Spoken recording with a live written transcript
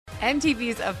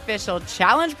MTV's official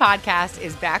Challenge podcast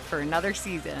is back for another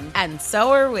season. And so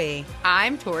are we.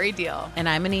 I'm Tori Deal. And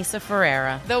I'm Anissa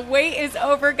Ferreira. The wait is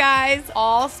over, guys.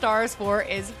 All Stars 4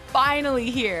 is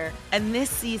finally here. And this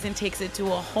season takes it to a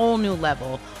whole new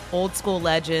level. Old school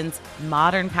legends,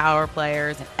 modern power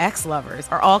players, and ex-lovers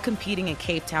are all competing in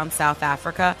Cape Town, South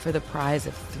Africa for the prize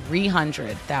of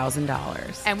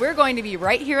 $300,000. And we're going to be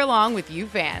right here along with you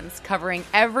fans, covering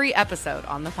every episode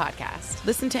on the podcast.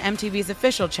 Listen to MTV's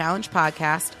official Challenge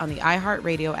podcast on the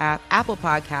iHeartRadio app, Apple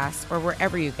Podcasts, or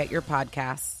wherever you get your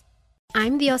podcasts.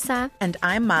 I'm Diosa. And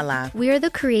I'm Mala. We are the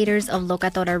creators of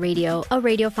Locatora Radio, a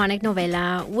radiophonic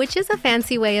novela, which is a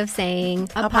fancy way of saying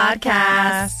a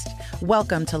podcast.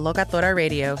 Welcome to Locatora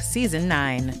Radio, Season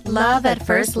 9. Love at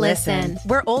first listen.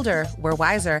 We're older, we're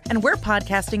wiser, and we're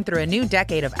podcasting through a new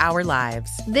decade of our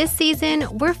lives. This season,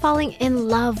 we're falling in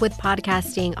love with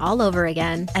podcasting all over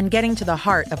again. And getting to the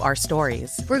heart of our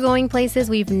stories. We're going places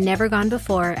we've never gone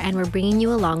before, and we're bringing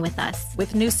you along with us.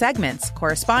 With new segments,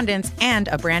 correspondence, and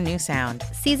a brand new sound.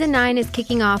 Season 9 is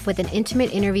kicking off with an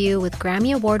intimate interview with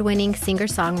Grammy Award-winning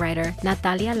singer-songwriter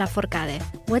Natalia Lafourcade.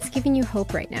 What's giving you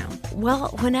hope right now?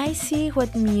 Well, when I see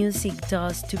what music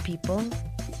does to people,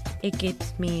 it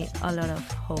gives me a lot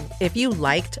of hope. If you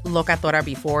liked Locatora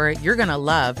before, you're going to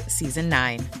love Season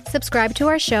 9. Subscribe to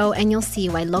our show and you'll see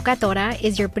why Locatora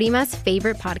is your prima's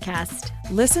favorite podcast.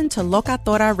 Listen to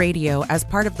Locatora Radio as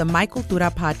part of the My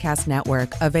Cultura Podcast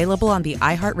Network, available on the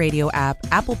iHeartRadio app,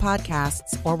 Apple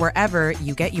Podcasts, or wherever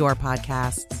you get your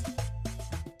podcasts.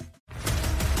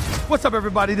 What's up,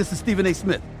 everybody? This is Stephen A.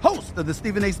 Smith, host of the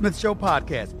Stephen A. Smith Show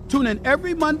podcast. Tune in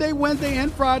every Monday, Wednesday,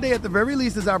 and Friday at the very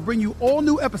least as I bring you all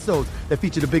new episodes that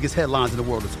feature the biggest headlines in the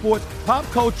world of sports, pop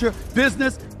culture,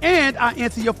 business, and I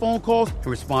answer your phone calls and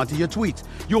respond to your tweets.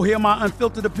 You'll hear my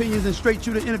unfiltered opinions and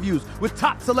straight-shooter interviews with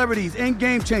top celebrities and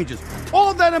game changers. All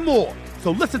of that and more.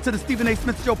 So listen to the Stephen A.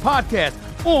 Smith Show podcast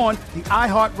on the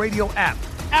iHeartRadio app,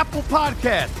 Apple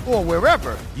Podcasts, or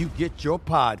wherever you get your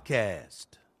podcast.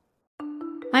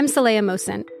 I'm Saleha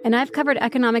Mohsen, and I've covered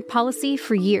economic policy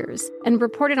for years and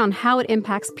reported on how it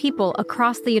impacts people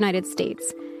across the United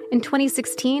States. In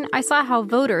 2016, I saw how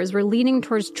voters were leaning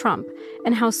towards Trump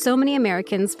and how so many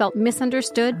Americans felt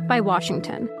misunderstood by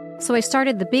Washington. So I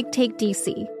started The Big Take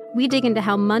DC. We dig into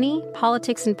how money,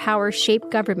 politics, and power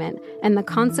shape government and the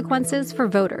consequences for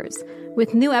voters.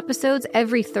 With new episodes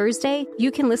every Thursday,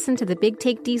 you can listen to The Big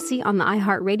Take DC on the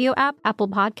iHeartRadio app, Apple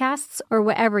Podcasts, or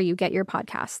wherever you get your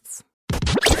podcasts.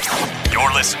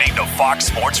 You're listening to Fox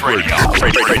Sports Radio.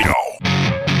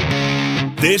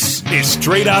 This is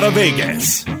Straight Outta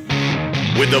Vegas.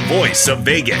 With the voice of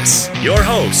Vegas, your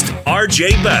host,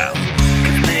 RJ Bell.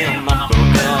 Give me a number,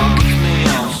 girl. Give me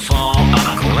a phone.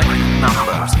 I collect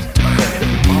numbers.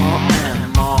 More and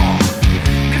more.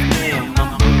 Give me a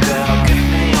number, girl. Give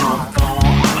me a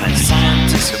phone. I'm a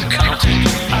scientist of counting.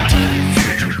 I tell you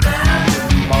future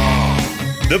and more.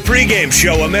 The pregame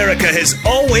show America has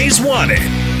always wanted.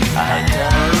 I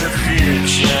tell the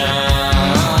future.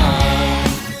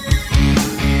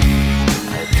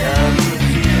 I tell the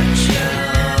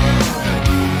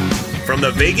future. From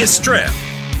the Vegas Strip,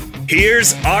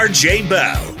 here's RJ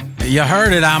Bell. You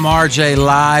heard it. I'm RJ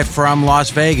live from Las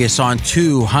Vegas on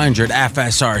 200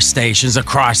 FSR stations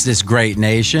across this great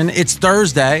nation. It's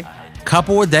Thursday,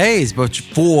 couple of days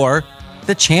before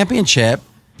the championship.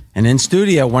 And in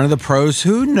studio, one of the pros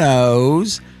who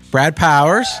knows, Brad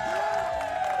Powers.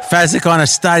 Fezzik on a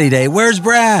study day. Where's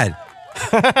Brad?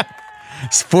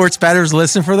 Sports bettors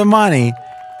listen for the money.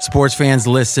 Sports fans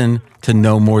listen to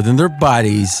no more than their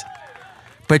buddies.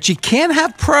 But you can't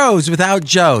have pros without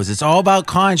Joes. It's all about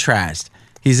contrast.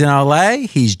 He's in LA.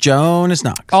 He's Jonas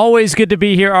Knox. Always good to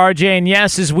be here, RJ. And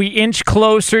yes, as we inch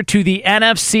closer to the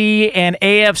NFC and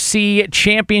AFC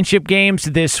championship games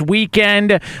this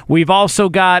weekend, we've also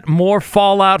got more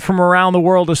fallout from around the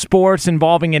world of sports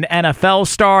involving an NFL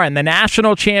star and the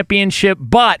national championship.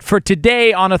 But for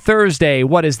today on a Thursday,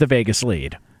 what is the Vegas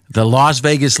lead? The Las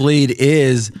Vegas lead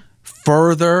is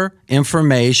further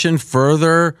information,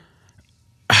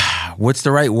 what's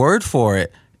the right word for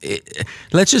it?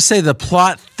 Let's just say the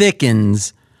plot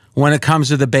thickens when it comes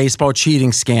to the baseball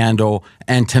cheating scandal.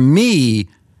 And to me,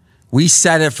 we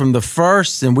said it from the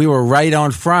first and we were right on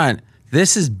front.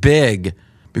 This is big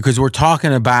because we're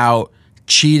talking about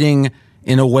cheating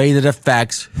in a way that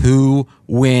affects who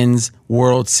wins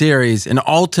World Series. And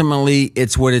ultimately,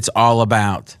 it's what it's all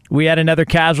about. We had another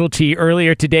casualty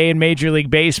earlier today in Major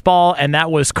League Baseball, and that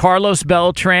was Carlos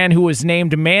Beltran, who was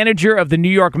named manager of the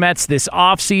New York Mets this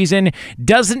offseason.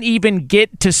 Doesn't even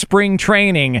get to spring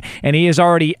training, and he is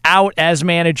already out as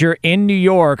manager in New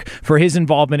York for his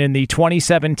involvement in the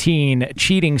 2017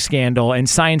 cheating scandal and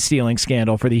sign-stealing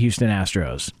scandal for the Houston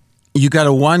Astros. You got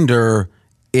to wonder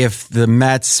if the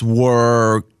Mets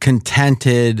were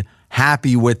contented,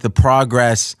 happy with the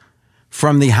progress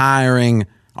from the hiring.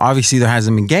 Obviously, there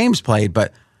hasn't been games played,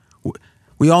 but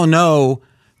we all know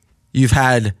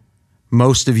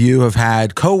most of you have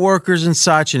had coworkers and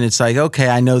such, and it's like, okay,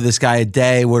 I know this guy a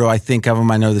day. What do I think of him?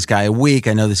 I know this guy a week.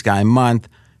 I know this guy a month,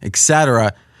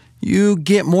 etc. You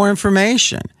get more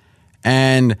information,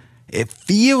 and it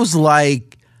feels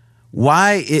like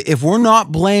if we're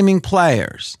not blaming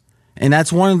players, and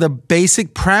that's one of the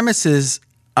basic premises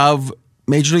of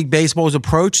Major League Baseball's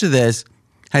approach to this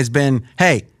has been,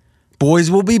 hey, boys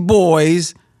will be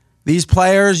boys. These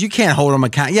players, you can't hold them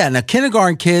accountable. Yeah, now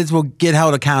kindergarten kids will get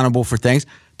held accountable for things,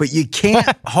 but you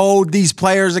can't hold these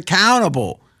players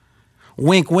accountable.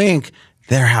 Wink, wink.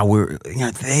 They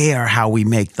are how we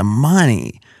make the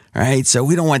money, right? So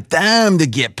we don't want them to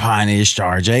get punished,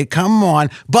 RJ. Come on.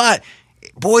 But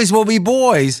boys will be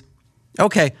boys.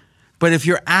 Okay. But if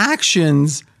your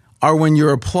actions are when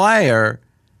you're a player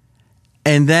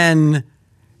and then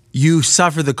you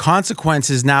suffer the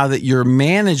consequences now that you're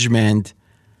management,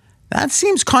 that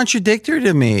seems contradictory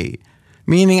to me.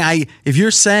 Meaning, if you're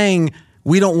saying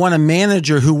we don't want a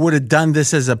manager who would have done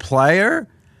this as a player,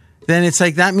 then it's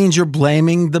like that means you're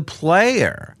blaming the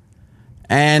player.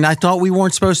 And I thought we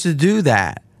weren't supposed to do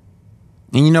that.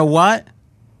 And you know what?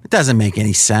 It doesn't make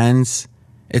any sense.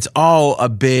 It's all a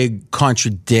big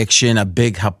contradiction, a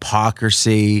big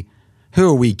hypocrisy. Who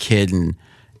are we kidding?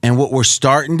 And what we're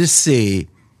starting to see,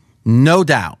 no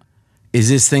doubt, is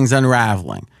this thing's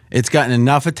unraveling. It's gotten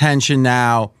enough attention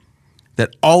now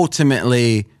that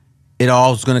ultimately it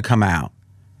all's going to come out.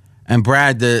 And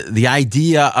Brad, the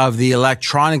idea of the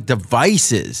electronic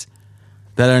devices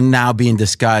that are now being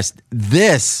discussed,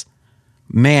 I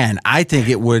think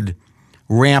it would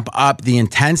ramp up the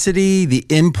intensity, the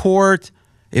import,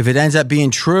 if it ends up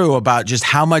being true about just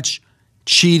how much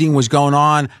cheating was going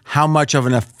on, how much of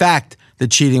an effect the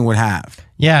cheating would have.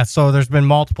 Yeah, so there's been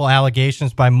multiple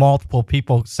allegations by multiple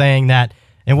people saying that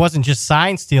it wasn't just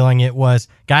sign stealing, it was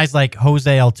guys like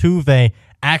Jose Altuve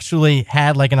actually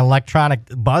had like an electronic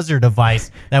buzzer device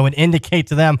that would indicate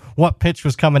to them what pitch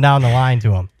was coming down the line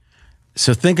to him.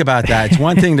 So think about that. It's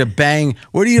one thing to bang.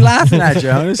 What are you laughing at,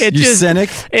 Jonas? You cynic.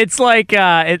 It's like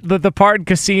the part in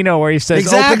Casino where he says,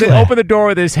 exactly. open the door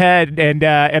with his head, and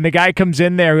the guy comes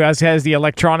in there who has the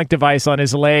electronic device on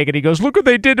his leg, and he goes, look what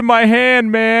they did to my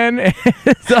hand, man.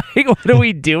 It's like, what are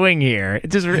we doing here?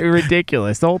 It's just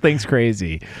ridiculous. The whole thing's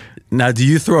crazy. Now, do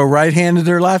you throw right-handed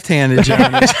or left-handed,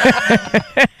 Jonas?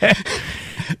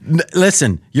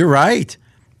 Listen, you're right.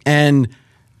 And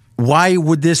why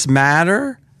would this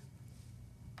matter?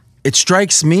 It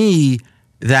strikes me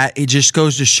that it just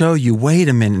goes to show you, wait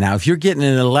a minute now, if you're getting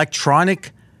an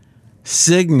electronic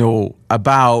signal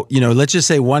about, let's just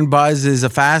say one buzz is a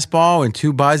fastball and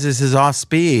two buzzes is off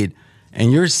speed,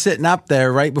 and you're sitting up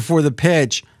there right before the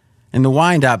pitch and the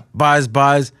windup,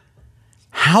 buzz,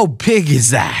 how big is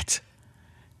that?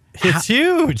 It's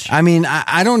huge. I mean,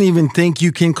 I don't even think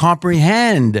you can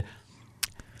comprehend.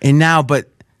 And now, but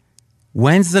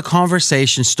when's the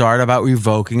conversation start about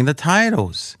revoking the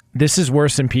titles? This is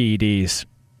worse than PEDs.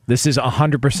 This is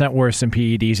 100% worse than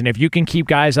PEDs. And if you can keep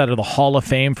guys out of the Hall of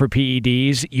Fame for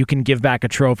PEDs, you can give back a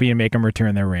trophy and make them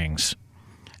return their rings.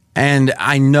 And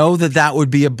I know that would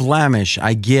be a blemish.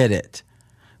 I get it.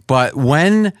 But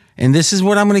when, and this is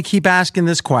what I'm going to keep asking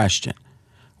this question,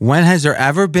 when has there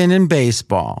ever been in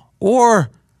baseball or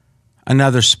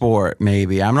another sport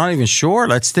maybe, I'm not even sure,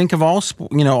 let's think of all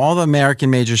the American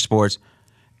major sports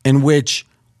in which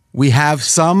we have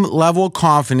some level of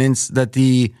confidence that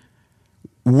the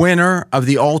winner of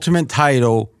the ultimate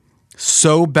title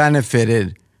so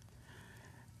benefited.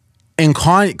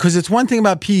 Because it's one thing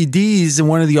about PEDs, and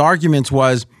one of the arguments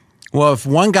was, well, if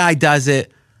one guy does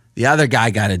it, the other guy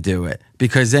got to do it,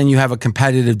 because then you have a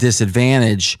competitive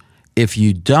disadvantage if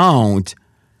you don't.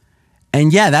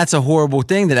 And yeah, that's a horrible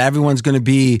thing that everyone's going to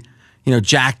be,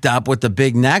 jacked up with the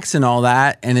big necks and all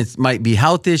that, and it might be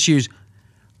health issues.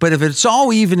 But if it's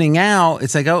all evening out,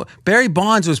 it's like, Barry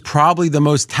Bonds was probably the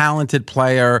most talented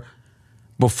player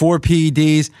before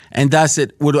PEDs, and thus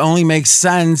it would only make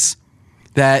sense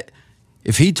that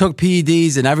if he took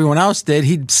PEDs and everyone else did,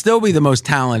 he'd still be the most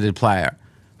talented player.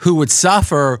 Who would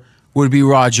suffer Would it be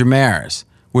Roger Maris?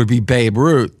 Would it be Babe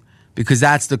Ruth? Because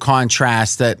that's the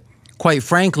contrast that, quite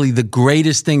frankly, the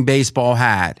greatest thing baseball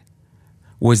had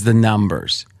was the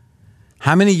numbers.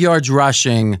 How many yards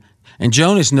rushing, and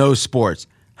Jonas knows sports,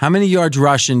 how many yards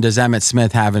rushing does Emmitt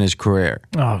Smith have in his career?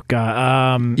 Oh,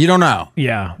 God. You don't know?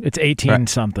 Yeah, it's 18 right.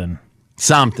 something.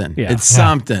 Something. Yeah. It's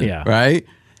something, yeah. right?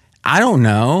 I don't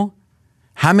know.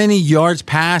 How many yards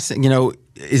passing,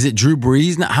 is it Drew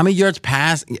Brees? How many yards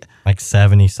pass? Like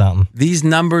 70-something. These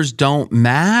numbers don't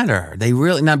matter. They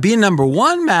really, now being number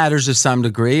one matters to some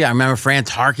degree. I remember France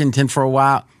Harkington for a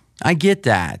while. I get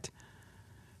that.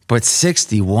 But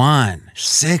 61,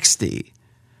 60,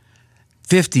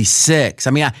 56.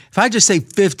 I mean, if I just say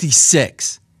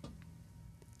 56,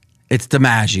 it's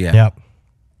DiMaggio. Yep.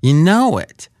 You know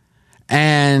it.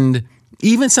 And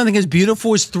even something as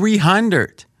beautiful as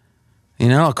 300,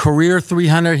 a career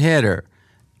 300 hitter,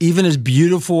 even as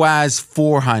beautiful as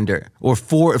 400 or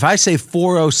if I say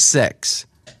 406,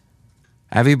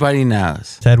 everybody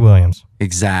knows. Ted Williams.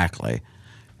 Exactly.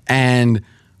 And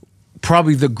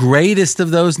probably the greatest of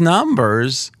those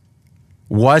numbers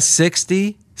was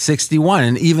 60, 61.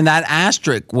 And even that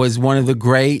asterisk was one of the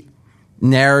great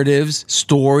narratives,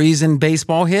 stories in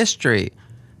baseball history.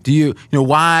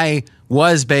 Why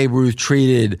was Babe Ruth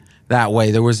treated that way?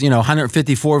 There was,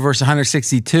 154 versus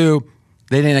 162.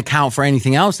 They didn't account for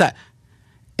anything else. That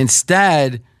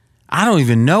instead, I don't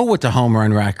even know what the home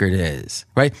run record is,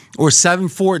 right? Or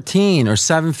 714 or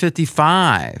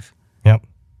 755. Yep.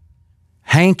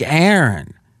 Hank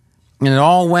Aaron. And it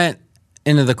all went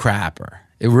into the crapper.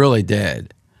 It really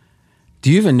did. Do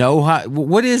you even know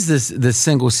what is this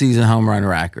single season home run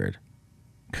record?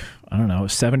 I don't know,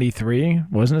 73?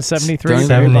 Wasn't it 73?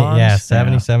 70, yeah,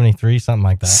 70, 73, something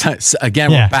like that. So,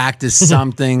 again, we're back to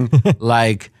something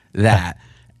like that.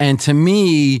 And to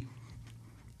me,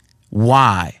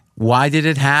 why? Why did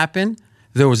it happen?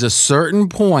 There was a certain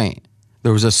point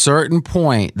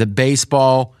that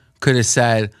baseball could have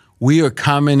said, we are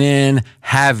coming in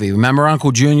heavy. Remember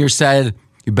Uncle Junior said,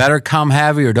 you better come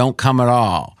heavy or don't come at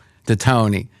all to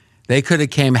Tony. They could have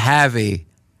came heavy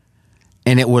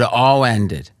and it would have all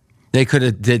ended. They could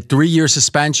have did 3-year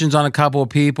suspensions on a couple of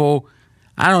people.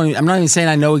 I'm not even saying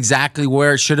I know exactly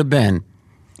where it should have been.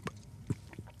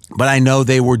 But I know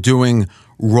they were doing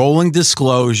rolling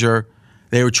disclosure.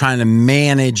 They were trying to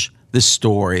manage the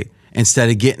story instead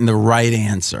of getting the right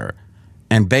answer.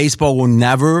 And baseball will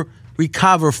never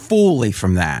recover fully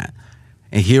from that.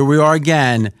 And here we are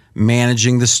again,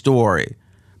 managing the story.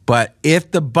 But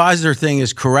if the buzzer thing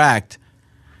is correct,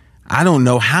 I don't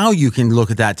know how you can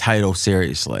look at that title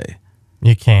seriously.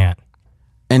 You can't.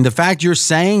 And the fact you're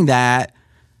saying that,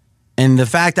 and the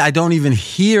fact I don't even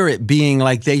hear it being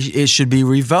like it should be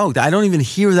revoked, I don't even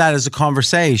hear that as a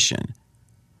conversation.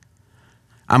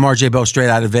 I'm RJ Bell, straight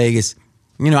out of Vegas.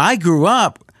 I grew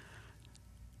up,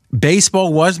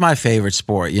 baseball was my favorite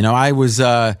sport. I was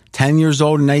 10 years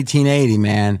old in 1980,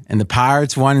 man, and the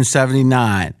Pirates won in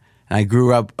 79. And I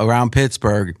grew up around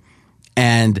Pittsburgh,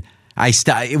 and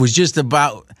it was just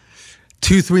about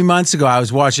 2-3 months ago, I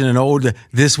was watching an old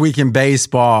This Week in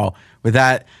Baseball with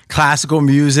that classical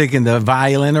music and the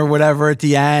violin or whatever at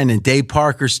the end, and Dave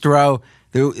Parker's throw.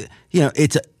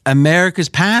 It's America's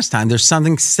pastime. There's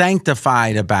something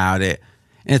sanctified about it.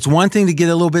 And it's one thing to get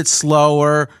a little bit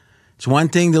slower. It's one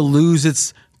thing to lose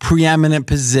its preeminent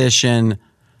position.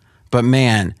 But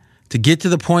man, to get to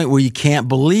the point where you can't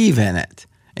believe in it,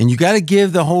 and you got to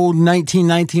give the whole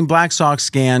 1919 Black Sox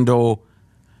scandal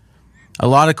a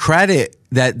lot of credit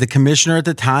that the commissioner at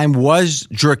the time was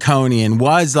draconian,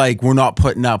 was like, we're not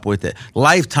putting up with it.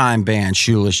 Lifetime ban,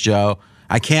 Shoeless Joe.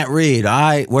 I can't read.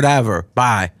 Whatever.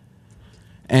 Bye.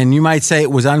 And you might say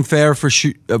it was unfair for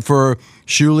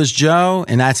Shoeless Joe,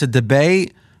 and that's a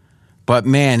debate. But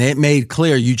man, it made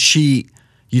clear you cheat,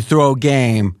 you throw a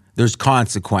game, there's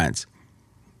consequence.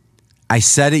 I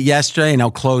said it yesterday, and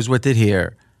I'll close with it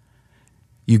here.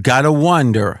 You got to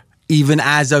wonder, even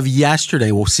as of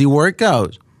yesterday, we'll see where it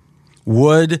goes.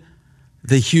 Would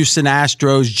the Houston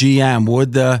Astros GM,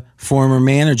 would the former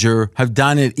manager have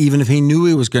done it even if he knew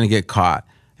he was going to get caught?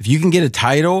 If you can get a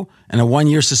title and a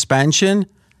 1-year suspension,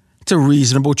 it's a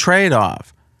reasonable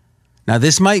trade-off. Now,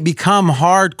 this might become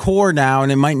hardcore now,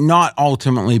 and it might not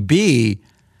ultimately be,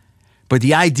 but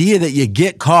the idea that you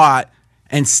get caught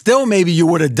and still maybe you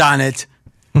would have done it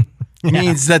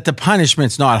means that the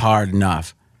punishment's not hard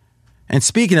enough. And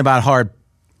speaking about hard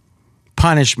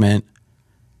punishment,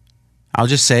 I'll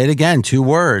just say it again, 2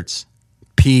 words.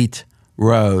 Pete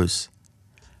Rose.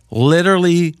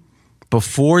 Literally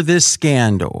before this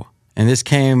scandal, and this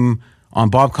came on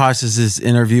Bob Costas'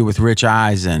 interview with Rich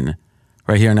Eisen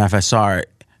right here in FSR,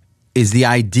 is the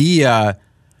idea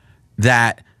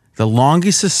that the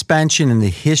longest suspension in the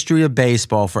history of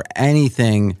baseball for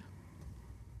anything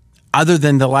other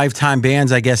than the lifetime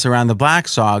bans, I guess, around the Black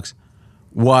Sox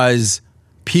was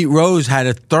Pete Rose had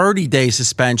a 30-day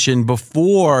suspension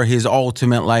before his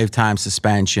ultimate lifetime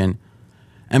suspension.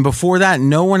 And before that,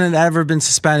 no one had ever been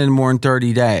suspended more than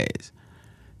 30 days.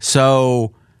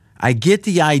 So I get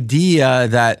the idea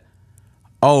that,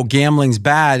 oh, gambling's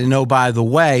bad. And oh, by the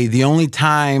way, the only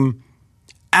time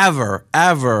ever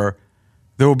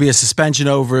there will be a suspension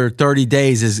over 30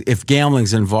 days is if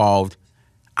gambling's involved.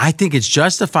 I think it's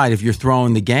justified if you're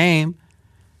throwing the game.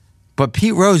 But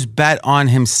Pete Rose bet on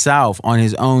himself, on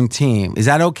his own team. Is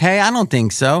that okay? I don't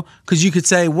think so. Because you could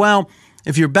say, well,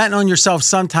 if you're betting on yourself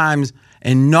sometimes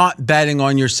and not betting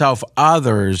on yourself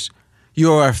others,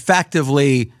 you're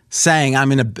effectively saying,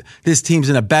 this team's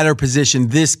in a better position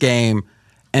this game,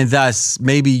 and thus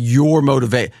maybe you're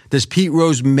motivated. Does Pete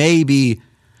Rose maybe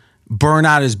burn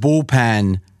out his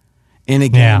bullpen in a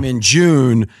game in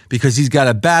June because he's got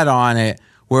a bet on it,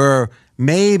 where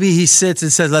maybe he sits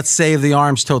and says, let's save the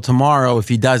arms till tomorrow if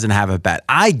he doesn't have a bet?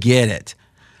 I get it.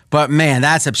 But, man,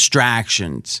 that's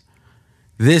abstractions.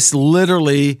 This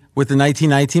literally, with the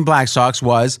 1919 Black Sox,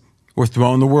 was we're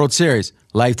throwing the World Series.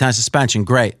 Lifetime suspension,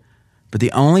 great. But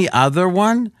the only other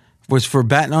one was for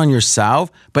betting on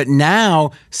yourself. But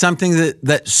now something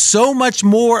that so much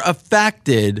more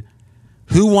affected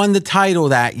who won the title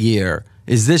that year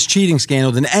is this cheating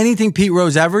scandal than anything Pete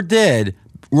Rose ever did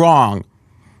wrong.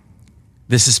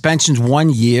 The suspension's 1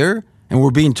 year, and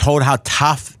we're being told how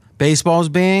tough baseball's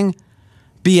being.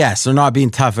 BS. They're not being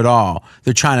tough at all.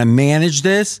 They're trying to manage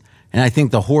this, and I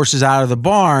think the horse is out of the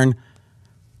barn.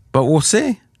 But we'll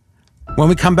see. When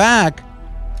we come back,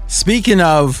 speaking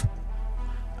of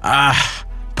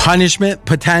punishment,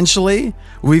 potentially,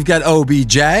 we've got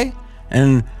OBJ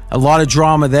and a lot of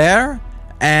drama there.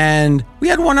 And we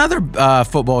had one other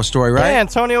football story, right? Yeah,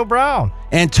 Antonio Brown.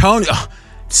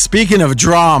 Speaking of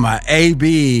drama,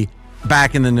 AB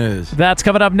back in the news. That's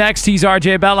coming up next. He's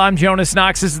RJ Bell. I'm Jonas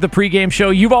Knox. This is the pregame show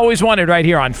you've always wanted right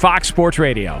here on Fox Sports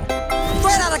Radio.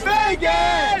 Straight out of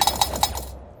Vegas!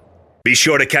 Be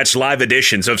sure to catch live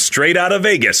editions of Straight Out of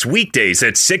Vegas weekdays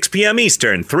at 6 p.m.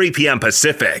 Eastern, 3 p.m.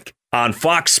 Pacific on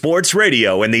Fox Sports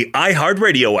Radio and the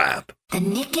iHeartRadio app. The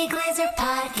Nikki Glazer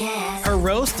Podcast. Her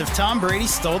roast of Tom Brady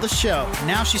stole the show.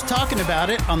 Now she's talking about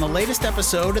it on the latest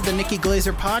episode of the Nikki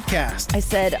Glazer Podcast. I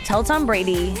said, tell Tom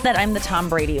Brady that I'm the Tom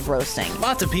Brady of roasting.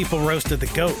 Lots of people roasted the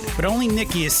GOAT, but only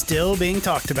Nikki is still being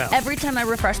talked about. Every time I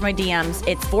refresh my DMs,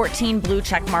 it's 14 blue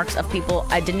check marks of people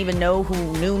I didn't even know who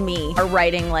knew me are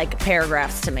writing like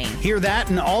paragraphs to me. Hear that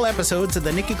in all episodes of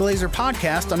the Nikki Glazer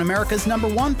Podcast on America's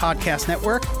 #1 podcast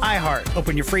network, iHeart.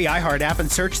 Open your free iHeart app and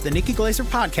search the Nikki Glazer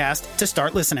Podcast to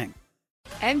start listening.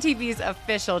 MTV's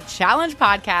official Challenge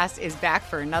podcast is back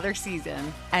for another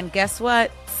season. And guess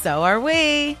what? So are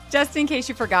we. Just in case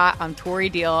you forgot, I'm Tori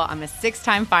Deal. I'm a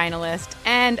 6-time finalist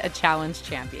and a Challenge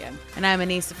champion. And I'm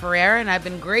Anissa Ferreira, and I've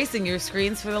been gracing your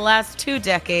screens for the last 2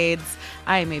 decades.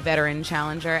 I am a veteran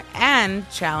challenger and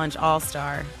Challenge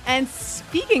All-Star. And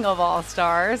speaking of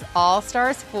All-Stars,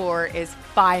 All-Stars 4 is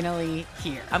finally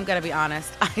here. I'm going to be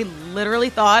honest. I literally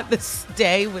thought this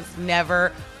day was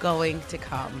never going to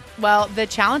come. Well, the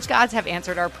Challenge gods have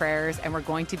answered our prayers, and we're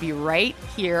going to be right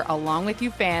here along with you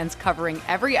fans covering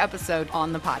every episode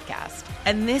on the podcast.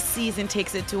 And this season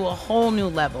takes it to a whole new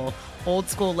level. Old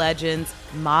school legends,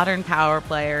 modern power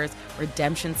players,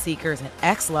 redemption seekers, and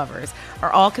ex-lovers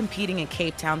are all competing in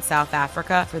Cape Town, South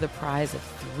Africa for the prize of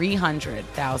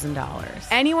 $300,000.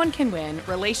 Anyone can win,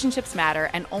 relationships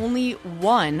matter, and only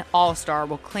one All-Star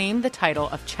will claim the title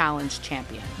of Challenge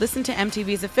champion. Listen to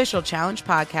MTV's official Challenge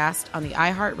podcast on the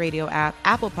iHeartRadio app,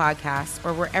 Apple Podcasts,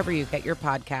 or wherever you get your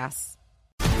podcasts.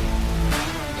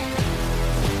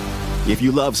 If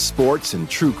you love sports and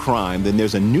true crime, then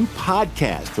there's a new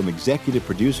podcast from executive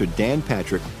producer Dan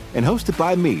Patrick and hosted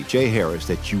by me, Jay Harris,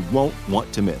 that you won't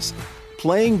want to miss.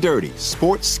 Playing Dirty: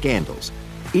 Sports Scandals.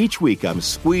 Each week, I'm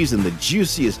squeezing the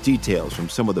juiciest details from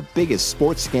some of the biggest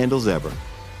sports scandals ever.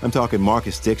 I'm talking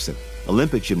Marcus Dixon,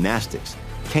 Olympic gymnastics,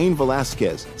 Cain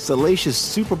Velasquez, salacious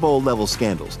Super Bowl-level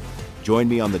scandals. Join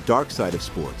me on the dark side of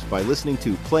sports by listening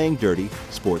to Playing Dirty: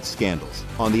 Sports Scandals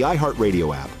on the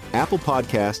iHeartRadio app, Apple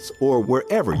Podcasts, or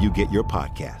wherever you get your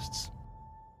podcasts.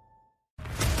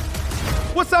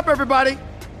 What's up, everybody?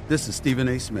 This is Stephen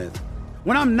A. Smith.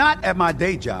 When I'm not at my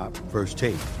day job, First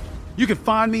Take, you can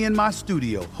find me in my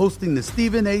studio hosting the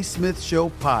Stephen A. Smith Show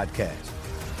podcast.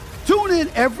 Tune in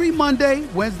every Monday,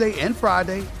 Wednesday, and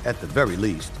Friday, at the very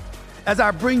least, as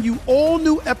I bring you all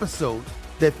new episodes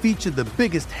that feature the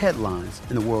biggest headlines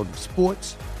in the world of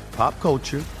sports, pop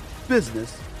culture,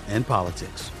 business, and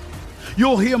politics.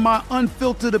 You'll hear my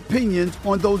unfiltered opinions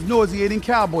on those nauseating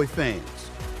Cowboy fans,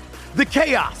 the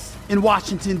chaos in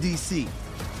Washington, D.C.,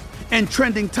 and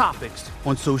trending topics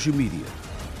on social media,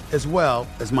 as well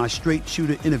as my straight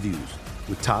shooter interviews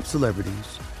with top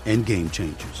celebrities and game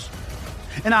changers.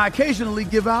 And I occasionally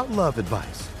give out love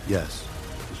advice. Yes,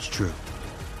 it's true.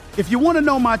 If you want to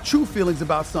know my true feelings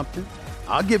about something,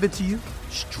 I'll give it to you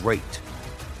straight.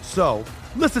 So,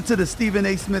 listen to the Stephen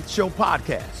A. Smith Show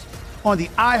podcast on the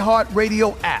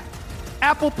iHeartRadio app,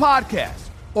 Apple Podcasts,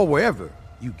 or wherever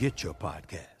you get your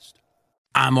podcast.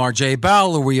 I'm RJ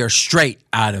Bell. We are straight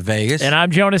out of Vegas. And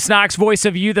I'm Jonas Knox, voice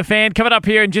of You, the fan. Coming up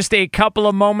here in just a couple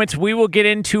of moments, we will get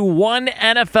into one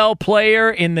NFL player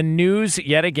in the news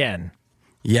yet again.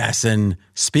 Yes, and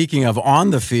speaking of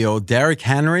on the field, Derrick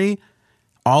Henry,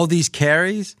 all these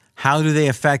carries, how do they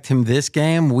affect him this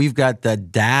game? We've got the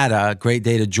data, great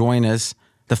day to join us.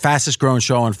 The fastest growing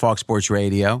show on Fox Sports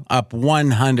Radio, up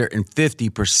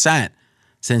 150%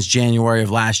 since January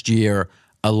of last year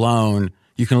alone.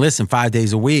 You can listen 5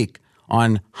 days a week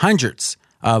on hundreds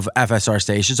of FSR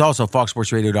stations. Also,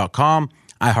 foxsportsradio.com,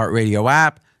 iHeartRadio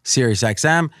app,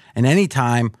 SiriusXM, and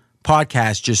anytime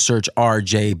podcast, just search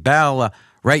RJ Bell.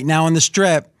 Right now on the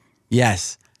Strip,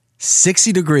 yes,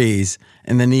 60 degrees,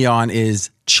 and the neon is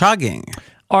chugging.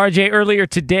 RJ, earlier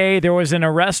today, there was an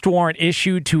arrest warrant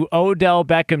issued to Odell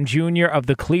Beckham Jr. of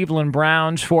the Cleveland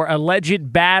Browns for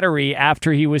alleged battery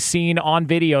after he was seen on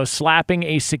video slapping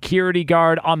a security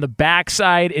guard on the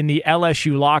backside in the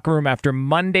LSU locker room after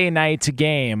Monday night's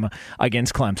game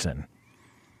against Clemson.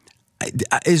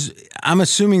 I'm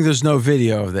assuming there's no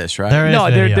video of this, right?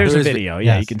 There's a video.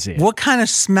 Yeah, you can see it. What kind of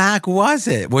smack was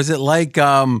it? Was it like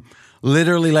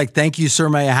literally like, thank you, sir,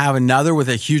 may I have another, with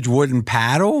a huge wooden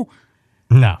paddle?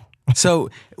 No. So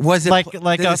was it like did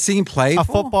it seem playful? A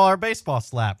football or baseball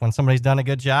slap. When somebody's done a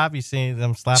good job, you see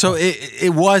them slap. So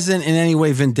it wasn't in any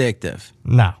way vindictive?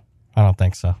 No, I don't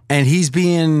think so. And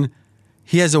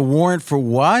he has a warrant for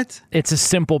what? It's a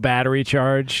simple battery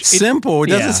charge. Simple? It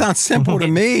doesn't sound simple to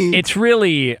me.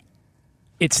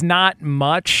 It's not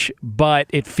much, but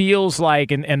it feels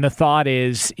like, and the thought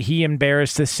is, he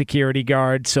embarrassed the security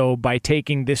guard, so by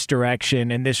taking this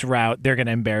direction and this route, they're going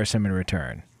to embarrass him in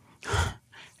return.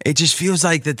 It just feels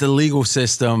like that the legal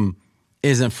system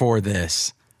isn't for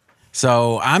this.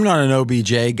 So I'm not an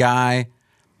OBJ guy.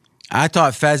 I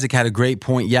thought Fezzik had a great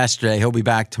point yesterday. He'll be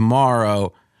back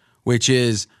tomorrow, which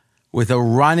is with a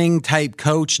running type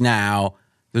coach now,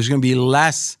 there's going to be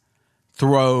less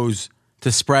throws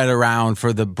to spread around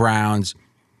for the Browns,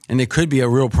 and it could be a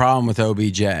real problem with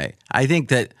OBJ. I think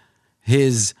that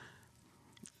his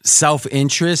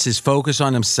self-interest, his focus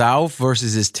on himself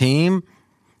versus his team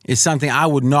is something I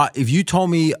would not. If you told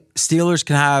me Steelers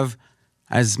can have,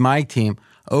 as my team,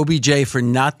 OBJ for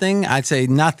nothing, I'd say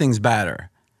nothing's better.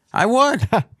 I would.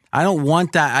 I don't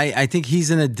want that. I think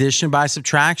he's an addition by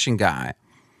subtraction guy.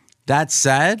 That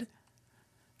said,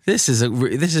 this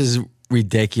is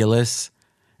ridiculous.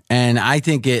 And I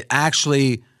think it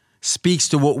actually speaks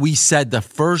to what we said the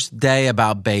first day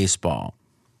about baseball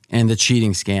and the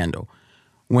cheating scandal.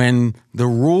 When the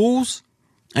rules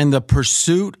and the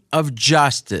pursuit of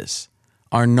justice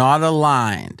are not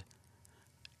aligned,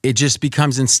 it just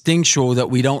becomes instinctual that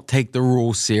we don't take the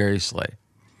rules seriously.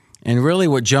 And really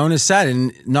what Jonas said,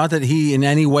 and not that he in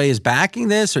any way is backing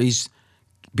this or he's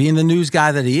being the news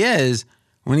guy that he is,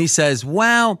 when he says,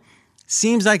 well,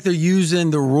 seems like they're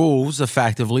using the rules,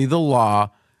 effectively the law,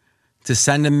 to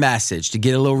send a message, to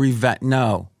get a little revenge.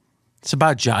 No, it's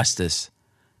about justice.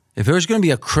 If there's going to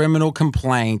be a criminal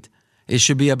complaint, it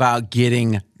should be about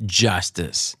getting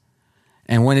justice.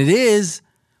 And when it is,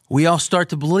 we all start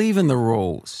to believe in the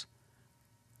rules.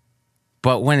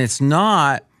 But when it's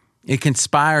not, it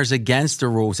conspires against the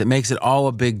rules. It makes it all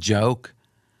a big joke.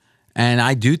 And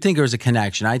I do think there's a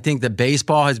connection. I think that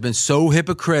baseball has been so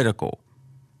hypocritical,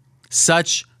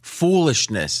 such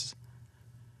foolishness,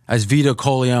 as Vito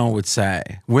Corleone would say,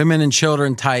 women and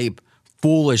children type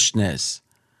foolishness.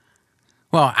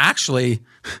 Well, actually,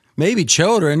 maybe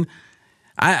children.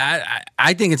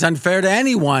 I think it's unfair to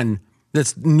anyone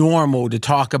that's normal to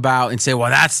talk about and say, well,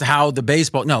 that's how the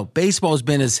baseball. No, baseball has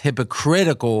been as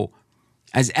hypocritical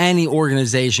as any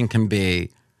organization can be.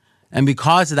 And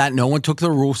because of that, no one took the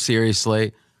rules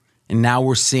seriously. And now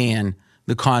we're seeing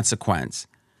the consequence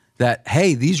that,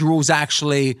 hey, these rules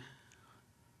actually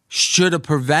should have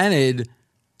prevented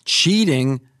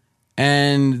cheating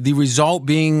and the result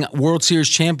being World Series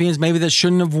champions maybe that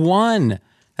shouldn't have won.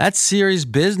 That's serious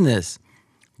business.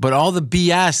 But all the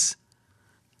BS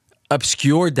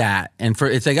obscured that. And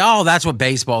it's like, oh, that's what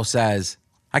baseball says.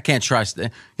 I can't trust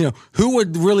it. Who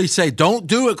would really say, don't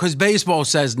do it because baseball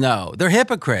says no? They're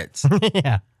hypocrites.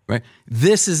 Yeah. Right?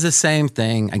 This is the same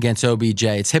thing against OBJ.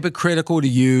 It's hypocritical to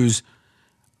use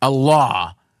a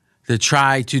law to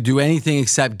try to do anything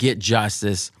except get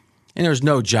justice. And there's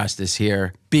no justice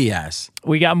here. BS.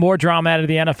 We got more drama out of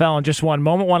the NFL in just one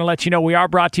moment. Want to let you know we are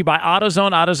brought to you by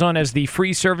AutoZone. AutoZone has the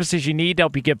free services you need to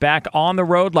help you get back on the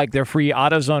road, like their free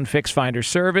AutoZone Fix Finder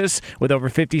service. With over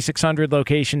 5,600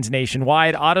 locations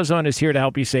nationwide, AutoZone is here to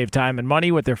help you save time and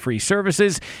money with their free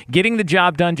services. Getting the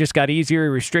job done just got easier.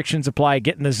 Restrictions apply.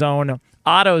 Get in the zone.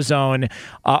 AutoZone.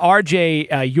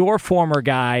 RJ, your former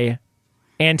guy,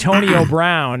 Antonio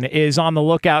Brown, is on the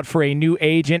lookout for a new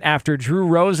agent after Drew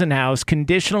Rosenhaus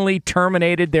conditionally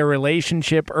terminated their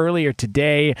relationship earlier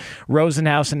today.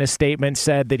 Rosenhaus, in a statement,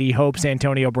 said that he hopes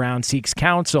Antonio Brown seeks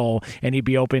counsel and he'd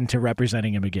be open to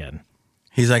representing him again.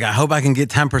 He's like, I hope I can get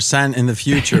 10% in the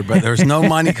future, but there's no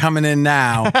money coming in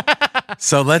now.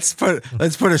 So let's put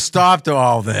a stop to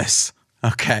all this.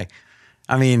 Okay.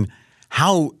 I mean,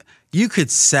 how you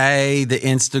could say the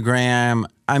Instagram,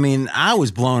 I mean, I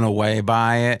was blown away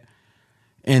by it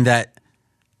in that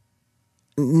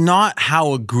not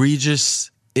how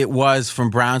egregious it was from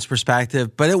Brown's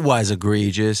perspective, but it was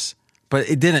egregious, but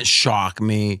it didn't shock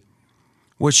me.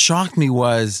 What shocked me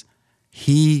was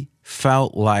he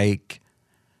felt like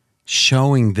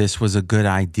showing this was a good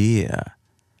idea.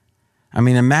 I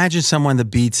mean, imagine someone that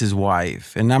beats his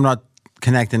wife, and I'm not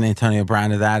connecting Antonio Brown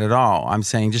to that at all. I'm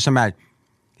saying just imagine.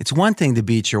 It's one thing to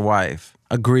beat your wife,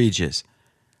 egregious,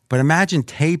 but imagine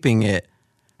taping it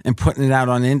and putting it out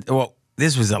on, well,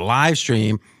 this was a live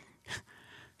stream,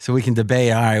 so we can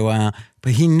debate, all right, well,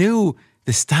 but he knew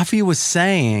the stuff he was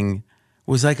saying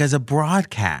was like as a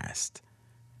broadcast.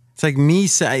 It's like me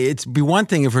say, it'd be one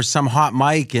thing if there's some hot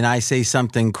mic and I say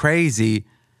something crazy,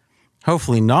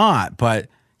 hopefully not, but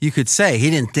you could say he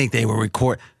didn't think they were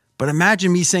recording. But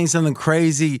imagine me saying something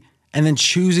crazy and then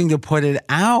choosing to put it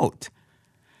out.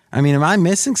 I mean, am I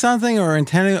missing something? Or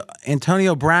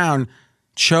Antonio Brown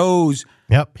chose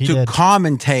to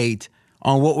commentate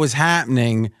on what was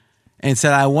happening and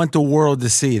said, I want the world to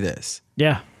see this.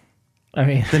 Yeah. I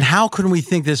mean, then how can we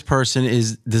think this person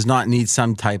does not need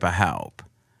some type of help?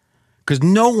 Because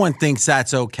no one thinks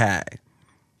that's okay.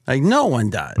 Like, no one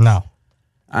does. No.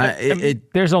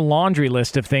 There's a laundry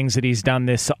list of things that he's done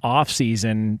this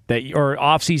offseason or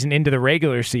offseason into the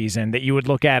regular season that you would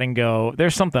look at and go,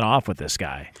 there's something off with this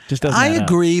guy. Just doesn't. I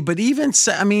agree, but even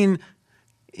I mean,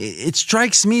 it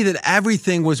strikes me that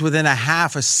everything was within a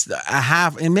half,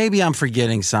 and maybe I'm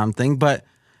forgetting something, but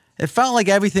it felt like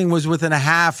everything was within a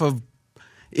half of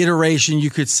iteration, you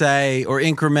could say, or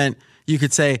increment, you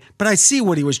could say. But I see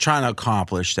what he was trying to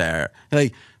accomplish there.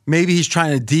 Like, maybe he's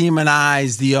trying to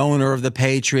demonize the owner of the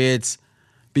Patriots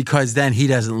because then he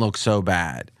doesn't look so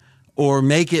bad. Or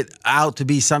make it out to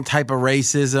be some type of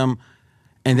racism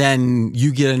and then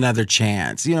you get another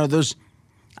chance.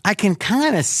 I can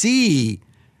kind of see,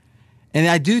 and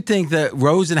I do think that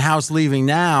Rosenhaus leaving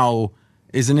now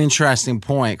is an interesting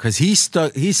point because he's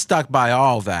stuck by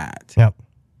all that. Yep.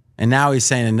 And now he's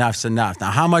saying enough's enough.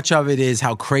 Now, how much of it is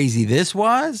how crazy this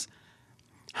was?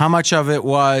 How much of it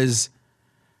was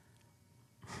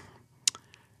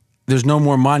there's no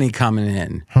more money coming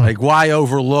in? Like, why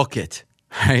overlook it?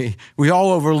 Right? We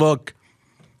all overlook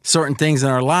certain things in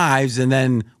our lives, and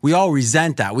then we all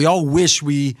resent that. We all wish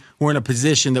we were in a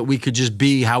position that we could just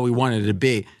be how we wanted to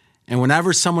be. And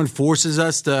whenever someone forces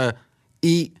us to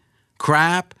eat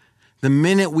crap, the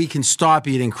minute we can stop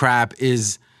eating crap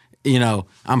is,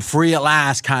 I'm free at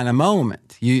last kind of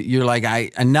moment. You're like,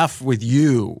 enough with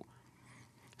you.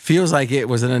 Feels like it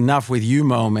was an enough with you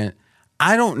moment.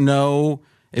 I don't know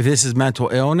if this is mental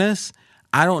illness.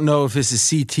 I don't know if this is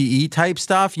CTE type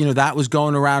stuff. That was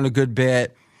going around a good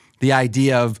bit. The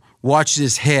idea of watch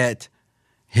this hit,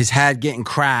 his head getting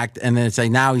cracked, and then it's like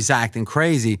now he's acting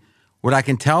crazy. What I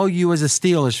can tell you as a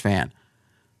Steelers fan,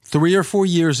 3 or 4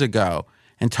 years ago,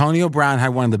 Antonio Brown had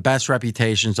one of the best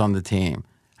reputations on the team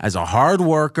as a hard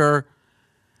worker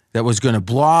that was going to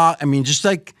block. I mean, just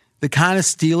like the kind of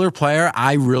Steeler player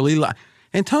I really like.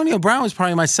 Antonio Brown was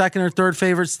probably my second or third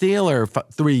favorite Steeler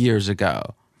 3 years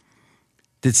ago.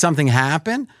 Did something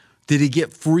happen? Did he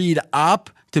get freed up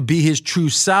to be his true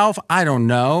self? I don't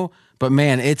know. But,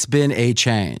 man, it's been a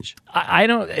change. I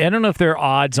don't know if there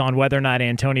are odds on whether or not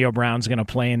Antonio Brown's going to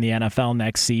play in the NFL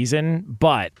next season,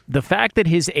 but the fact that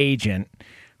his agent,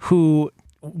 who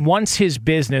once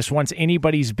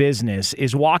anybody's business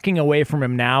is walking away from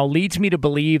him now leads me to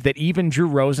believe that even Drew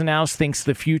Rosenhaus thinks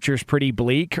the future's pretty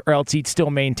bleak, or else he'd still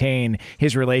maintain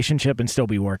his relationship and still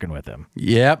be working with him.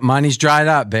 Yep, money's dried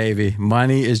up, baby.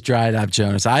 Money is dried up,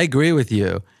 Jonas. I agree with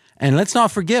you. And let's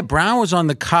not forget, Brown was on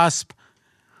the cusp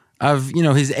of,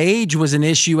 his age was an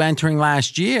issue entering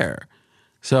last year.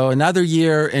 So another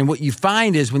year, and what you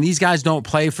find is when these guys don't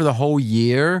play for the whole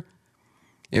year,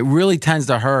 it really tends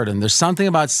to hurt them. There's something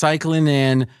about cycling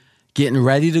in, getting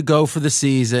ready to go for the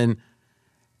season,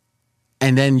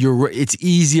 and then it's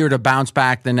easier to bounce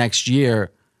back the next year,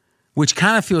 which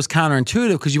kind of feels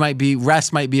counterintuitive because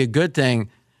rest might be a good thing.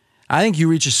 I think you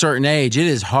reach a certain age, it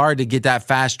is hard to get that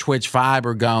fast twitch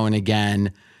fiber going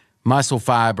again, muscle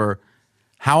fiber.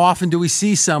 How often do we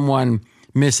see someone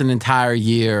miss an entire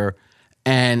year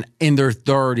and in their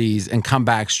 30s and come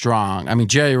back strong? I mean,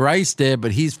 Jerry Rice did,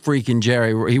 but he's freaking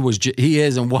Jerry. He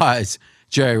is and was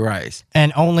Jerry Rice.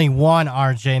 And only one,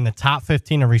 RJ, in the top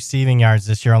 15 of receiving yards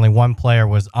this year, only one player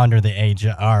was under the age,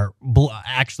 or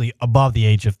actually above the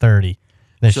age of 30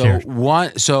 this year.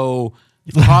 So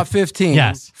top 15,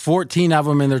 yes. 14 of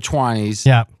them in their 20s.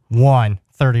 Yeah,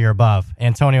 30 or above.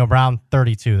 Antonio Brown,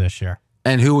 32 this year.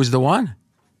 And who was the one?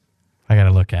 I got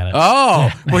to look at it.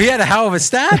 Oh, well, he had a hell of a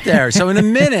stat there. So in a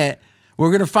minute, we're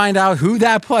going to find out who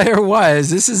that player was.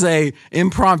 This is a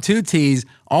impromptu tease.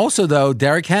 Also, though,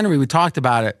 Derrick Henry, we talked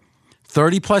about it,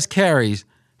 30-plus carries,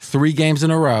 3 games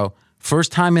in a row.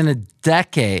 First time in a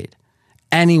decade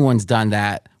anyone's done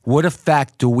that. What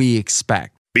effect do we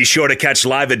expect? Be sure to catch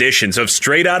live editions of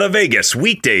Straight Outta Vegas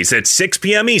weekdays at 6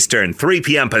 p.m. Eastern, 3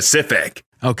 p.m. Pacific.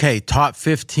 Okay, top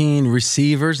 15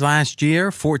 receivers last year,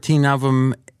 14 of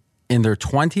them in their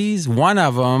 20s. One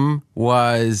of them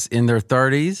was in their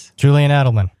 30s. Julian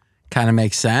Edelman. Kind of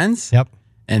makes sense. Yep.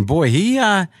 And boy, he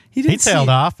tailed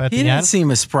off at the end. He didn't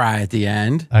seem as spry at the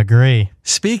end. Agree.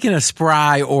 Speaking of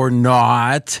spry or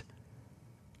not,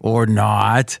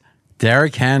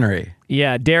 Derrick Henry.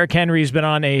 Yeah, Derrick Henry's been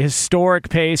on a historic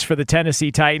pace for the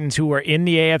Tennessee Titans, who are in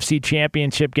the AFC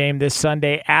Championship game this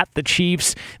Sunday at the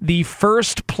Chiefs. The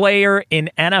first player in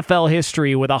NFL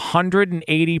history with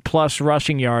 180-plus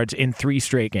rushing yards in 3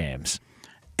 straight games.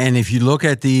 And if you look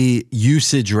at the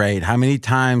usage rate, how many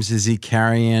times is he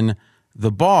carrying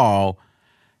the ball?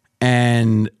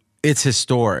 And it's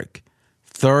historic.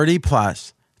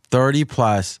 30-plus,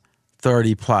 30-plus,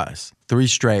 30-plus, 3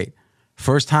 straight.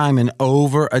 First time in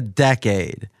over a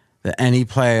decade that any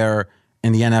player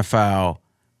in the NFL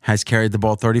has carried the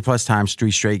ball 30-plus times,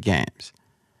 3 straight games.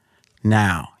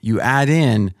 Now, you add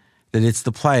in that it's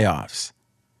the playoffs.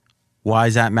 Why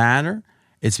does that matter?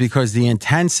 It's because the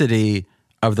intensity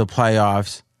of the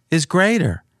playoffs is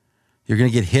greater. You're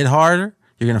going to get hit harder.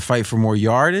 You're going to fight for more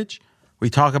yardage. We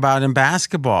talk about in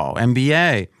basketball,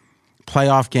 NBA,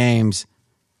 playoff games,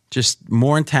 just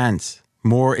more intense,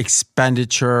 more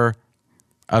expenditure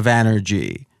of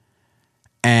energy.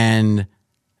 And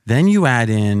then you add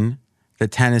in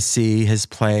that Tennessee has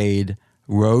played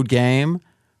road game,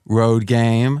 road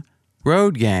game,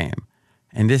 road game.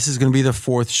 And this is going to be the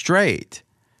 4th straight.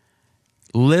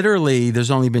 Literally,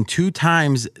 there's only been 2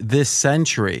 times this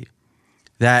century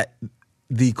that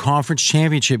the conference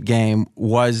championship game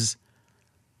was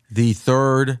the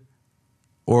 3rd,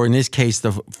 or in this case,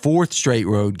 the 4th straight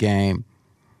road game.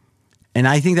 And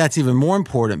I think that's even more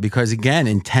important because, again,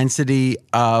 intensity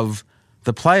of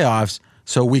the playoffs.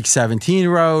 So week 17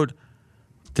 road,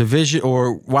 division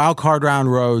or wild card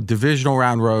round road, divisional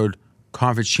round road,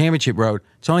 conference championship road.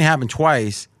 It's only happened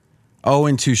twice.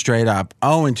 0-2 straight up,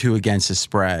 0-2 against the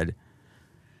spread.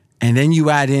 And then you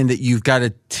add in that you've got a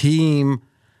team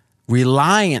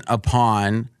reliant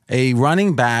upon a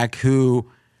running back who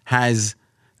has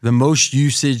the most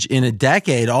usage in a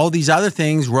decade. All these other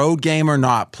things, road game or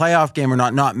not, playoff game or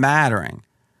not mattering.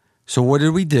 So what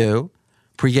did we do?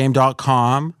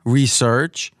 Pregame.com,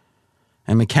 research,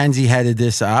 and Mackenzie headed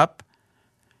this up.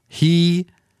 He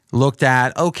looked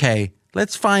at, okay,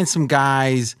 let's find some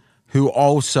guys who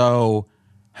also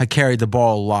had carried the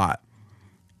ball a lot.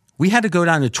 We had to go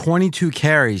down to 22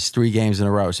 carries 3 games in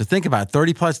a row. So think about it,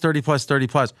 30-plus, 30-plus,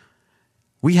 30-plus.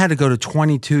 We had to go to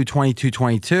 22, 22,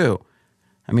 22.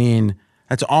 I mean,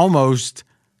 that's almost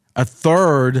a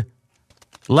third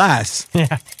less.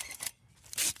 Yeah.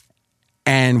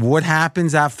 And what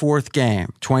happens that 4th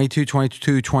game? 22,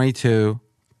 22, 22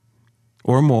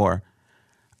 or more.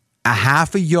 A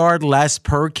half a yard less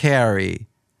per carry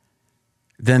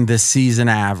than the season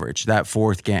average, that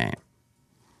 4th game.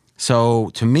 So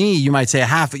to me, you might say a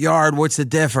half a yard, what's the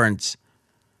difference?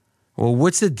 Well,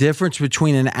 what's the difference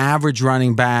between an average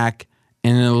running back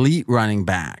and an elite running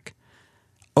back?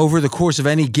 over the course of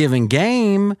any given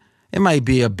game, it might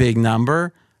be a big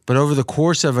number, but over the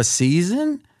course of a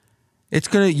season,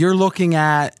 you're looking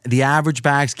at the average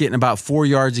backs getting about 4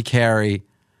 yards a carry,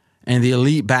 and the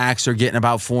elite backs are getting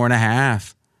about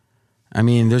 4.5. I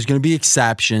mean, there's going to be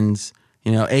exceptions.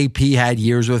 AP had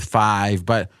years with 5,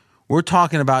 but we're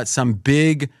talking about some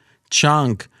big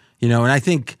chunk, and I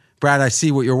think, Brad, I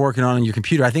see what you're working on your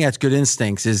computer. I think that's good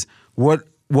instincts, is what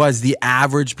was the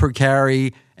average per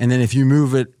carry, and then if you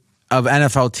move it of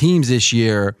NFL teams this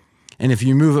year, and if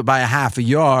you move it by a half a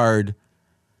yard,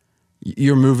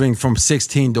 you're moving from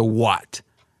 16 to what,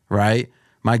 right?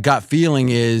 My gut feeling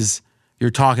is you're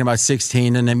talking about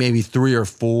 16 and then maybe 3 or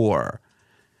 4.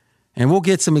 And we'll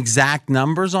get some exact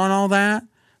numbers on all that,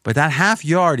 but that half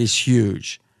yard is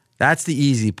huge. That's the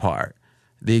easy part.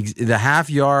 The half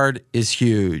yard is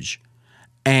huge.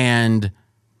 And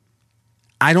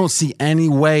I don't see any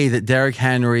way that Derrick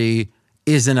Henry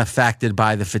isn't affected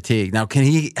by the fatigue. Now, can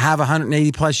he have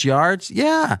 180 plus yards?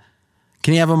 Yeah.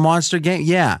 Can he have a monster game?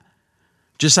 Yeah.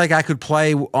 Just like I could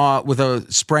play with a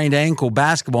sprained ankle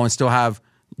basketball and still have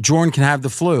Jordan can have the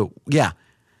flu. Yeah.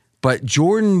 But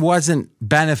Jordan wasn't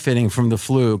benefiting from the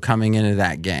flu coming into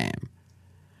that game.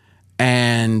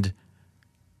 And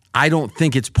I don't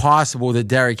think it's possible that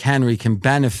Derrick Henry can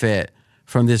benefit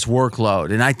from this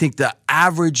workload. And I think the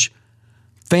average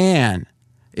fan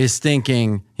is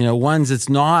thinking, ones that's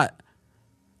not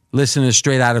listening to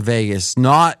Straight Out of Vegas,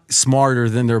 not smarter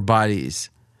than their buddies.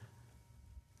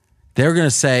 They're going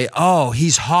to say, oh,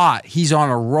 he's hot. He's on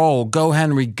a roll. Go,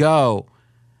 Henry, go.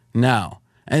 No.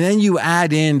 And then you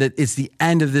add in that it's the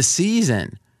end of the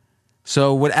season.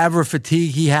 So whatever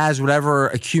fatigue he has, whatever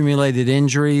accumulated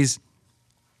injuries,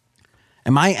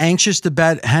 am I anxious to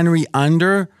bet Henry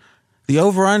under? The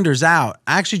over-under's out.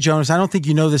 Actually, Jonas, I don't think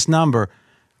you know this number.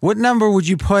 What number would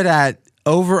you put at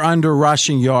over-under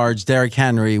rushing yards, Derrick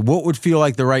Henry? What would feel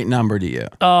like the right number to you?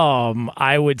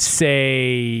 I would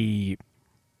say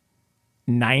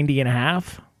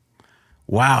 90.5.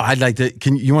 Wow, I'd like to.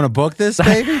 You want to book this,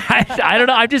 baby? I don't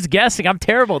know. I'm just guessing. I'm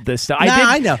terrible at this stuff.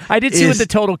 I know. I did see what the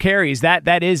total carries.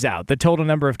 That is out. The total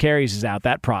number of carries is out.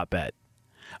 That prop bet.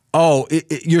 Oh,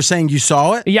 you're saying you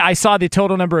saw it? Yeah, I saw the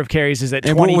total number of carries is at 20.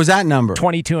 And what was that number?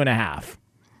 22.5.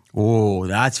 Oh,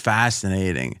 that's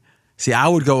fascinating. See, I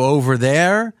would go over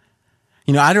there.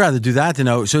 I'd rather do that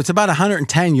than so it's about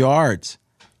 110 yards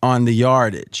on the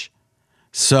yardage.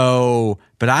 So,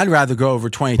 but I'd rather go over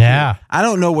 22. Yeah. I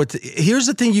don't know here's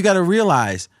the thing you got to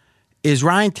realize is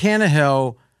Ryan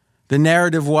Tannehill, the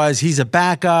narrative was he's a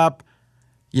backup.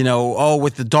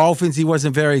 With the Dolphins, he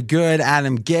wasn't very good.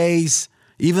 Adam Gase,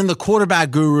 even the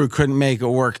quarterback guru couldn't make it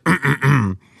work.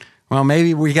 Well,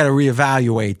 maybe we got to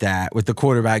reevaluate that with the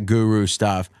quarterback guru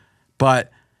stuff.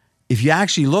 But if you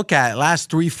actually look at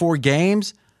last 3-4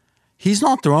 games, he's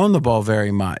not throwing the ball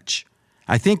very much.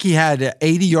 I think he had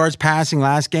 80 yards passing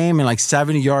last game and like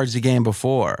 70 yards the game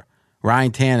before.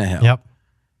 Ryan Tannehill. Yep.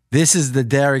 This is the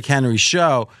Derrick Henry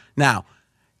show. Now,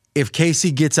 if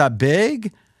KC gets up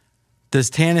big,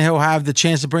 does Tannehill have the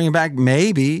chance to bring him back?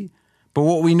 Maybe. But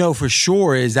what we know for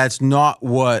sure is that's not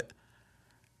what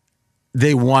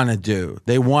they want to do.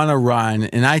 They want to run.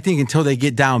 And I think until they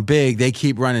get down big, they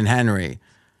keep running Henry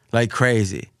like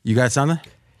crazy. You got something?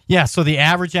 Yeah, so the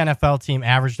average NFL team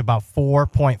averaged about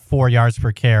 4.4 yards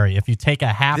per carry. If you take a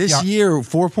half this year,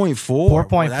 4.4?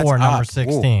 4.4, number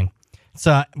 16.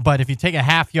 So, but if you take a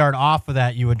half yard off of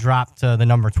that, you would drop to the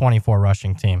number 24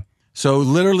 rushing team. So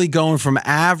literally going from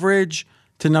average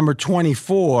to number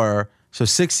 24, so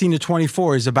 16 to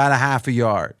 24 is about a half a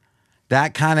yard.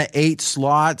 That kind of 8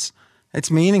 slots, it's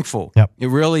meaningful. Yep. It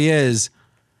really is.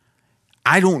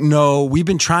 I don't know. We've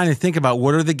been trying to think about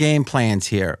what are the game plans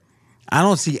here. I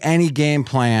don't see any game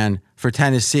plan for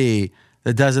Tennessee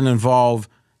that doesn't involve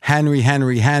Henry,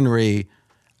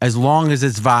 as long as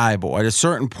it's viable. At a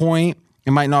certain point,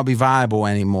 it might not be viable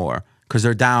anymore because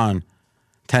they're down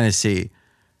Tennessee.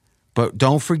 But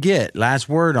don't forget, last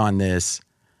word on this,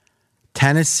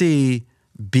 Tennessee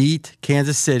beat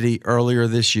Kansas City earlier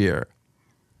this year.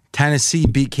 Tennessee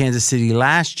beat Kansas City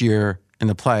last year in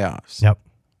the playoffs. Yep.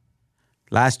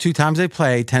 Last 2 times they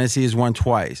played, Tennessee has won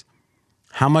twice.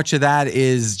 How much of that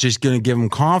is just going to give them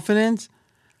confidence?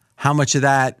 How much of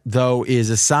that, though, is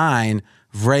a sign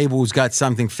Vrabel's got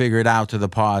something figured out to the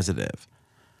positive?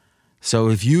 So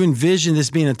if you envision this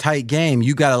being a tight game,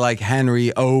 you got to like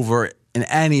Henry over in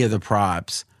any of the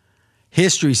props.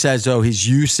 History says, though, his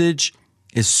usage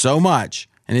is so much,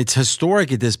 and it's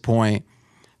historic at this point,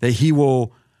 that he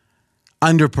will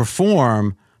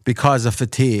underperform because of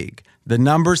fatigue. The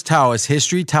numbers tell us,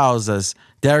 history tells us,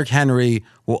 Derrick Henry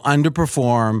will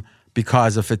underperform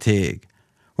because of fatigue.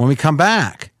 when we come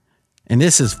back. And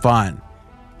this is fun.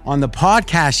 On the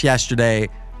podcast yesterday,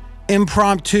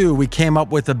 impromptu, we came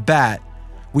up with a bet.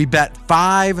 We bet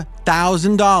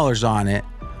 $5,000 on it.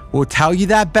 We'll tell you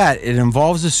that bet. It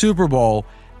involves the Super Bowl,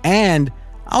 and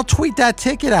I'll tweet that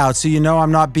ticket out so you know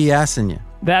I'm not BSing you.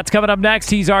 That's coming up next.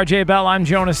 He's RJ Bell. I'm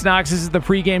Jonas Knox. This is the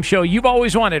pregame show you've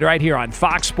always wanted right here on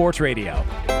Fox Sports Radio.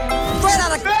 Straight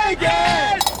out of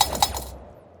Vegas!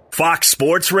 Fox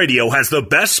Sports Radio has the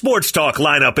best sports talk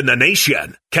lineup in the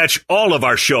nation. Catch all of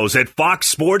our shows at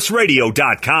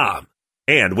foxsportsradio.com.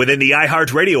 And within the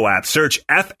iHeartRadio app, search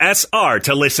FSR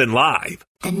to listen live.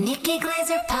 The Nikki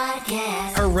Glazer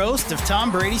Podcast. Her roast of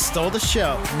Tom Brady stole the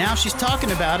show. Now she's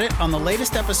talking about it on the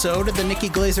latest episode of the Nikki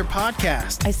Glazer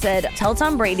Podcast. I said, tell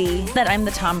Tom Brady that I'm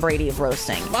the Tom Brady of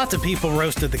roasting. Lots of people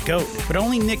roasted the GOAT, but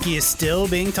only Nikki is still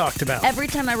being talked about. Every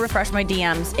time I refresh my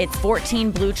DMs, it's 14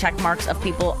 blue check marks of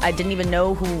people I didn't even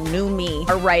know who knew me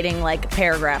are writing like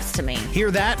paragraphs to me.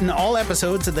 Hear that in all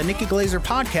episodes of the Nikki Glazer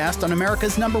Podcast on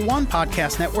America's #1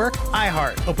 podcast network,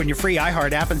 iHeart. Open your free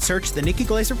iHeart app and search the Nikki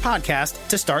Glazer Podcast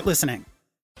to start listening.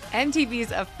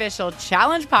 MTV's official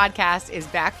Challenge podcast is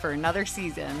back for another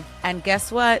season. And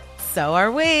guess what? So are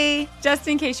we. Just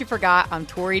in case you forgot, I'm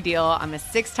Tori Deal. I'm a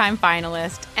 6-time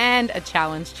finalist and a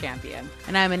Challenge champion.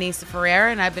 And I'm Anissa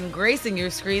Ferreira, and I've been gracing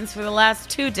your screens for the last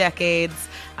 2 decades.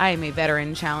 I am a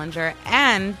veteran challenger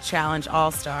and Challenge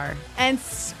All-Star. And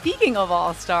speaking of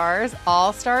All-Stars,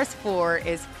 All-Stars 4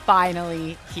 is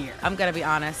finally here. I'm going to be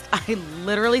honest. I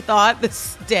literally thought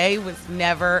this day was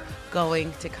never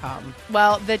going to come.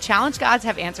 Well, the Challenge gods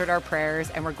have answered our prayers,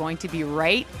 and we're going to be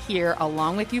right here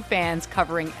along with you fans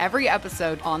covering every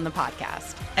episode on the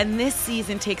podcast. And this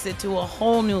season takes it to a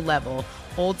whole new level.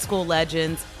 Old school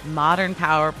legends, modern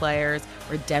power players,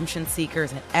 redemption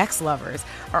seekers, and ex-lovers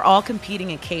are all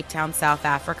competing in Cape Town, South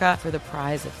Africa for the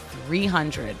prize of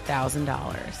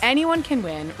 $300,000. Anyone can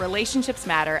win, relationships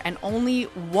matter, and only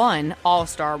one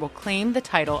All-Star will claim the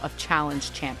title of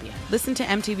Challenge champion. Listen to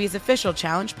MTV's official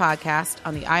Challenge podcast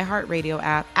on the iHeartRadio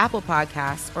app, Apple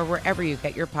Podcasts, or wherever you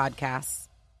get your podcasts.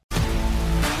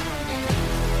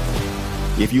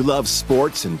 If you love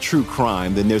sports and true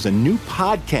crime, then there's a new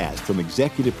podcast from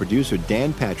executive producer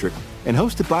Dan Patrick and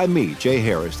hosted by me, Jay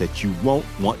Harris, that you won't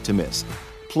want to miss.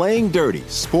 Playing Dirty: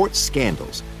 Sports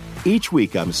Scandals. Each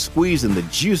week, I'm squeezing the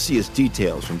juiciest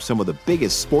details from some of the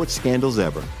biggest sports scandals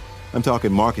ever. I'm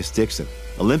talking Marcus Dixon,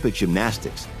 Olympic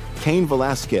gymnastics, Cain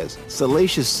Velasquez,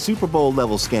 salacious Super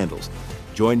Bowl-level scandals.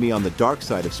 Join me on the dark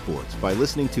side of sports by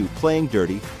listening to Playing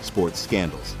Dirty: Sports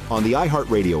Scandals on the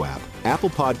iHeartRadio app,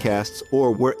 Apple Podcasts,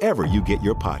 or wherever you get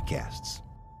your podcasts.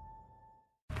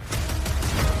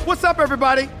 What's up,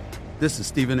 everybody? This is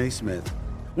Stephen A. Smith.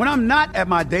 When I'm not at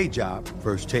my day job,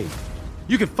 First Take,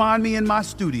 you can find me in my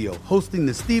studio hosting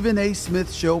the Stephen A.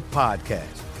 Smith Show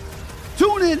podcast.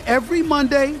 Tune in every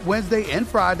Monday, Wednesday, and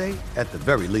Friday, at the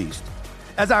very least,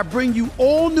 as I bring you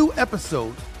all new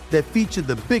episodes that feature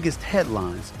the biggest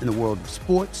headlines in the world of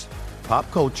sports, pop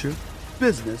culture,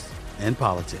 business, and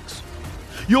politics.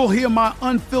 You'll hear my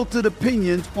unfiltered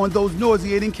opinions on those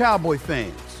nauseating Cowboy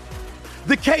fans,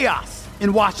 the chaos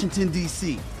in Washington,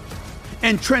 D.C.,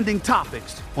 and trending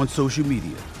topics on social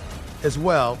media, as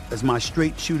well as my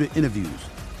straight shooter interviews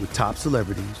with top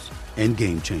celebrities and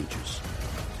game changers.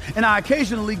 And I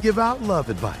occasionally give out love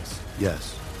advice.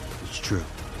 Yes, it's true.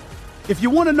 If you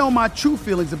want to know my true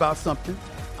feelings about something,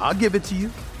 I'll give it to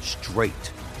you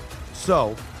straight.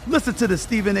 So listen to the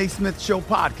Stephen A. Smith Show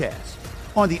podcast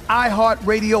on the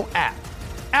iHeartRadio app,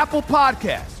 Apple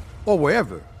Podcasts, or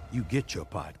wherever you get your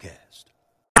podcast.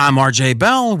 I'm RJ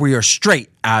Bell. We are straight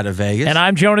out of Vegas. And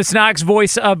I'm Jonas Knox,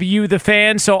 voice of You, the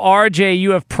fan. So, RJ,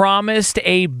 you have promised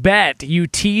a bet. You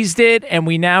teased it, and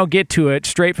we now get to it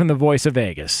straight from the voice of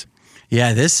Vegas.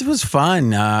 Yeah, this was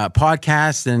fun.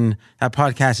 Podcast, and that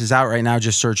podcast is out right now.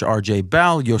 Just search RJ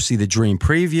Bell. You'll see the Dream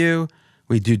Preview.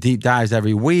 We do deep dives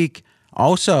every week.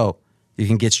 Also, you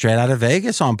can get Straight Out of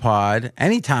Vegas on pod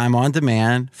anytime, on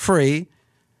demand, free.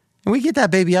 And we get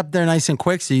that baby up there nice and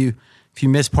quick, so if you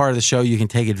miss part of the show, you can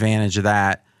take advantage of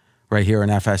that right here on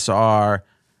FSR,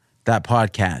 that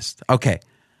podcast. Okay,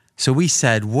 so we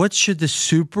said, what should the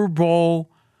Super Bowl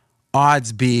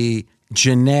odds be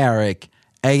generic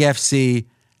AFC,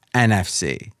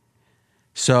 NFC?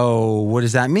 So what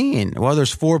does that mean? Well,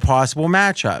 there's 4 possible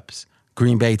matchups.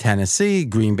 Green Bay, Tennessee,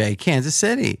 Green Bay, Kansas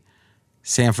City,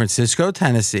 San Francisco,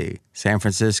 Tennessee, San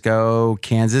Francisco,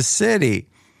 Kansas City.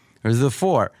 There's the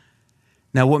 4.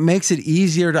 Now, what makes it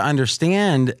easier to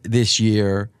understand this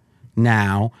year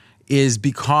now is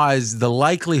because the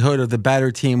likelihood of the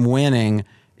better team winning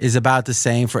is about the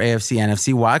same for AFC,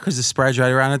 NFC. Why? Because the spread's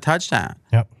right around a touchdown.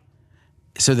 Yep.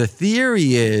 So the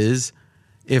theory is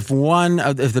if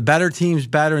the better team's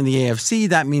better in the AFC,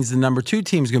 that means the number 2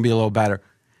 team's going to be a little better.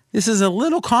 This is a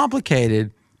little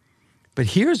complicated, but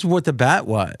here's what the bet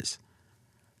was.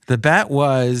 The bet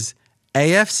was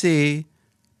AFC,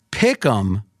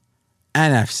 pick'em,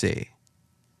 NFC.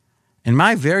 And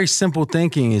my very simple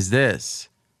thinking is this,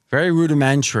 very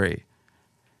rudimentary.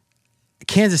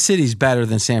 Kansas City's better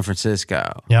than San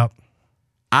Francisco. Yep.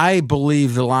 I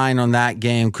believe the line on that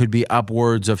game could be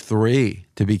upwards of 3,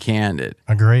 to be candid.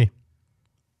 Agree.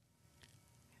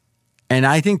 And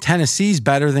I think Tennessee's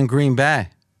better than Green Bay.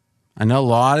 I know a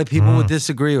lot of people would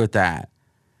disagree with that.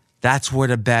 That's what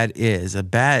a bet is. A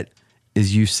bet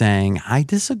is you saying, I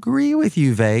disagree with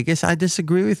you, Vegas. I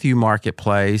disagree with you,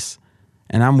 Marketplace.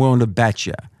 And I'm willing to bet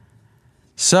you.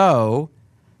 So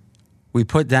we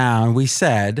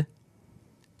said,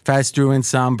 Fez threw in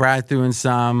some, Brad threw in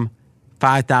some,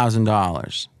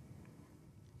 $5,000.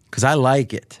 Because I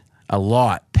like it a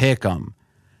lot. Pick 'em.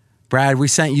 Brad, we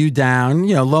sent you down,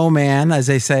 low man, as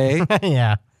they say.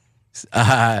 Yeah.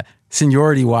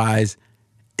 Seniority-wise.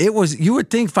 It was, you would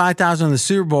think 5,000 in the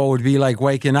Super Bowl would be like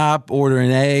waking up,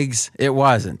 ordering eggs. It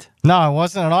wasn't. No, it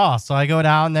wasn't at all. So I go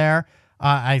down there.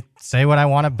 I say what I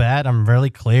want to bet. I'm really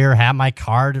clear, have my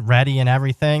card ready and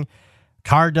everything.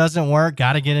 Card doesn't work,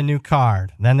 got to get a new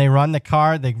card. Then they run the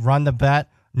card, they run the bet.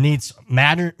 Needs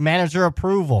manager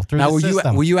approval through the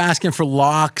system. Were you asking for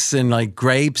locks and like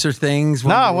grapes or things?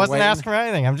 No, I wasn't asking for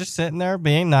anything. I'm just sitting there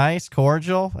being nice,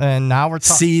 cordial, and now we're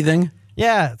talking. Seething?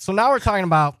 Yeah, so now we're talking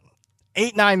about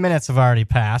 8-9 minutes have already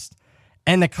passed,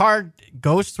 and the card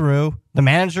goes through, the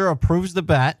manager approves the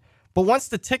bet, but once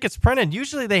the ticket's printed,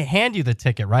 usually they hand you the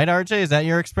ticket, right, RJ? Is that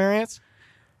your experience?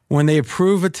 When they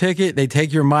approve a ticket, they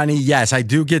take your money. Yes, I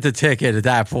do get the ticket at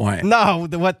that point. No,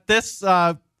 what this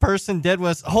person did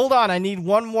was, hold on, I need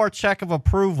one more check of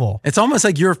approval. It's almost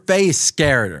like your face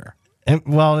scared her. It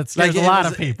scares a lot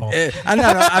of people.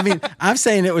 I mean, I'm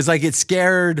saying it was like it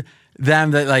scared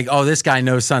them that like, oh, this guy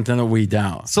knows something that we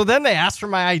don't. So then they asked for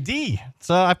my ID.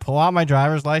 So I pull out my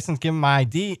driver's license, give them my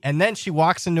ID, and then she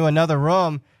walks into another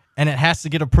room and it has to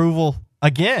get approval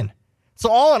again. So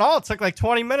all in all, it took like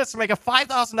 20 minutes to make a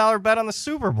 $5,000 bet on the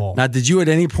Super Bowl. Now, did you at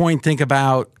any point think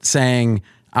about saying,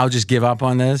 I'll just give up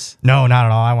on this? No, not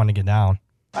at all. I want to get down.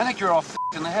 I think you're all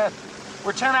in the head.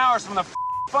 We're 10 hours from the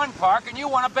fun park and you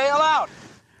want to bail out.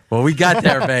 Well, we got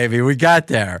there, baby. We got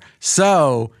there.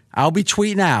 So I'll be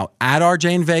tweeting out at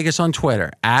RJ in Vegas on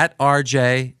Twitter, at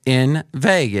RJ in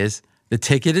Vegas, the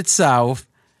ticket itself.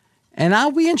 And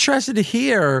I'll be interested to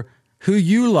hear who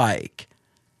you like,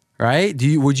 right?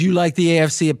 Would you like the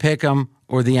AFC at Pick'em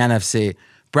or the NFC?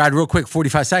 Brad, real quick,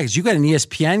 45 seconds. You got an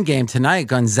ESPN game tonight,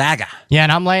 Gonzaga. Yeah,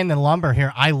 and I'm laying the lumber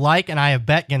here. I have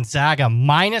bet Gonzaga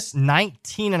minus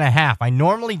 19.5. I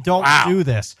normally don't do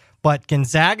this, but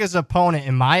Gonzaga's opponent,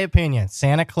 in my opinion,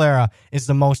 Santa Clara, is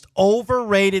the most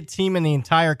overrated team in the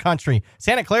entire country.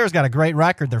 Santa Clara's got a great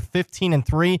record. They're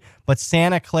 15-3, but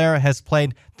Santa Clara has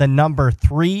played the number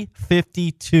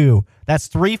 352. That's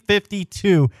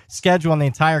 352 schedule in the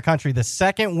entire country. The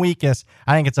second weakest.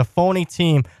 I think it's a phony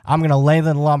team. I'm going to lay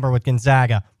the lumber with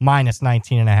Gonzaga minus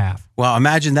 19.5. Well,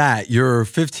 imagine that. You're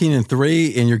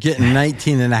 15-3 and you're getting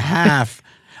 19.5.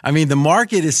 I mean, the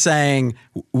market is saying,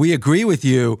 we agree with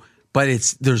you, but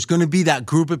there's going to be that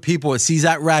group of people that sees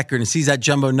that record and sees that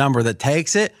jumbo number that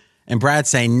takes it. And Brad's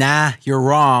saying, nah, you're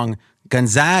wrong.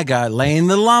 Gonzaga laying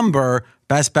the lumber,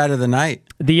 best bet of the night.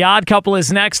 The Odd Couple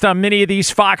is next on many of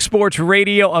these Fox Sports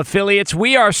Radio affiliates.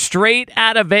 We are straight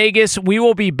out of Vegas. We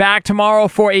will be back tomorrow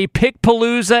for a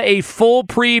Pickpalooza, a full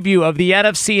preview of the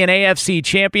NFC and AFC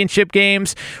championship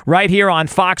games right here on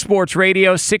Fox Sports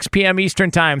Radio, 6 p.m. Eastern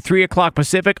Time, 3 o'clock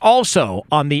Pacific, also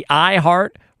on the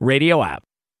iHeart Radio app.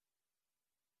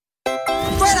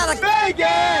 Straight out of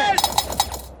Vegas!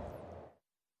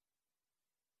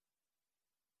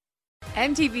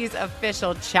 MTV's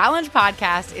official Challenge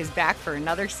podcast is back for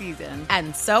another season.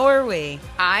 And so are we.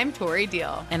 I'm Tori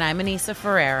Deal. And I'm Anissa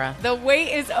Ferreira. The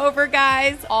wait is over,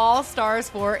 guys. All Stars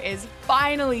 4 is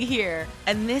finally here.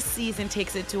 And this season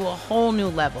takes it to a whole new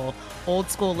level.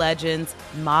 Old school legends,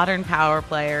 modern power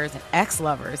players, and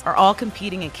ex-lovers are all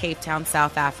competing in Cape Town,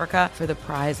 South Africa for the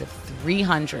prize of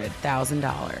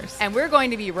 $300,000. And we're going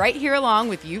to be right here along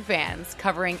with you fans,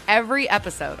 covering every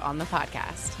episode on the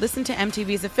podcast. Listen to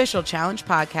MTV's official Challenge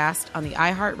podcast on the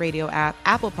iHeartRadio app,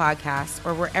 Apple Podcasts,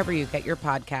 or wherever you get your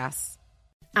podcasts.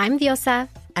 I'm Diosa.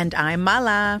 And I'm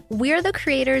Mala. We're the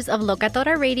creators of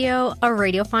Locatora Radio, a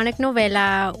radiophonic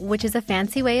novela, which is a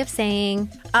fancy way of saying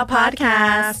a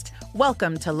podcast.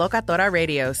 Welcome to Locatora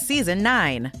Radio Season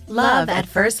 9. Love at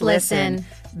First Listen.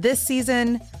 This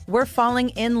season, We're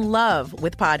falling in love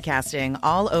with podcasting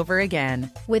all over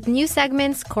again. With new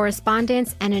segments,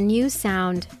 correspondence, and a new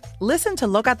sound. Listen to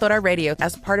Locatora Radio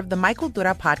as part of the My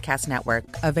Cultura Podcast Network.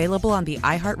 Available on the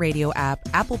iHeartRadio app,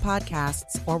 Apple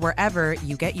Podcasts, or wherever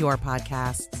you get your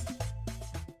podcasts.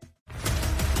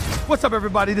 What's up,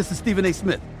 everybody? This is Stephen A.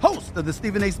 Smith, host of the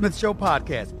Stephen A. Smith Show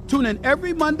podcast. Tune in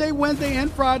every Monday, Wednesday, and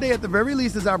Friday at the very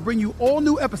least as I bring you all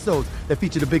new episodes that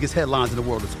feature the biggest headlines in the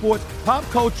world of sports, pop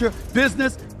culture,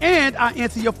 business, and I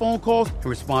answer your phone calls and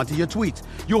respond to your tweets.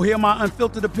 You'll hear my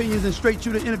unfiltered opinions and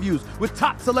straight-shooter interviews with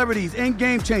top celebrities and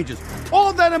game changers.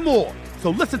 All that and more. So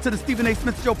listen to the Stephen A.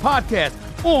 Smith Show podcast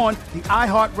on the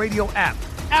iHeartRadio app,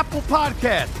 Apple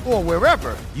Podcasts, or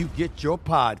wherever you get your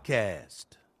podcast.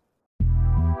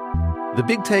 The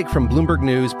Big Take from Bloomberg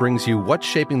News brings you what's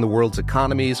shaping the world's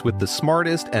economies with the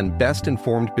smartest and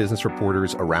best-informed business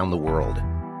reporters around the world.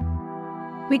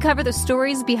 We cover the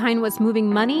stories behind what's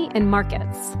moving money and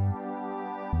markets.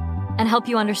 And help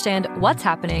you understand what's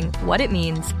happening, what it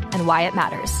means, and why it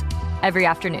matters. Every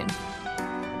afternoon.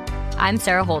 I'm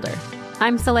Sarah Holder.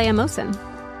 I'm Saleha Mohsin.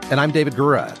 And I'm David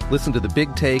Gura. Listen to The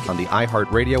Big Take on the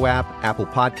iHeartRadio app, Apple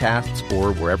Podcasts,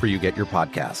 or wherever you get your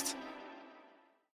podcasts.